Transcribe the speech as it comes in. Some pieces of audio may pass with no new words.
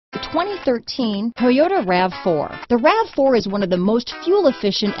2013 Toyota RAV4. The RAV4 is one of the most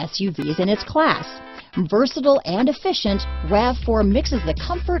fuel-efficient SUVs in its class. Versatile and efficient, RAV4 mixes the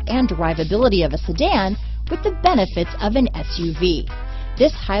comfort and drivability of a sedan with the benefits of an SUV.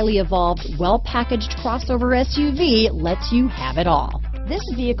 This highly evolved, well-packaged crossover SUV lets you have it all. This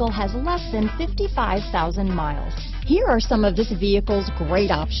vehicle has less than 55,000 miles. Here are some of this vehicle's great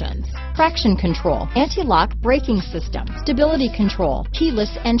options: traction control, anti-lock braking system, stability control,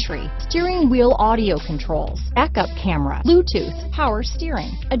 keyless entry, steering wheel audio controls, backup camera, Bluetooth, power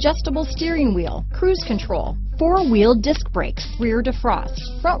steering, adjustable steering wheel, cruise control, four-wheel disc brakes, rear defrost,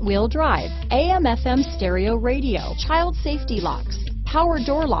 front-wheel drive, AM/FM stereo radio, child safety locks, power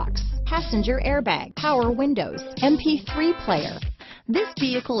door locks, passenger airbag, power windows, MP3 player. This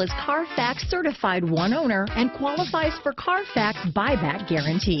vehicle is CARFAX certified one owner and qualifies for CARFAX buyback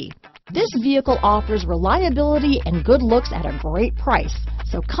guarantee. This vehicle offers reliability and good looks at a great price.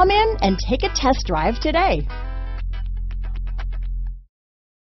 So come in and take a test drive today.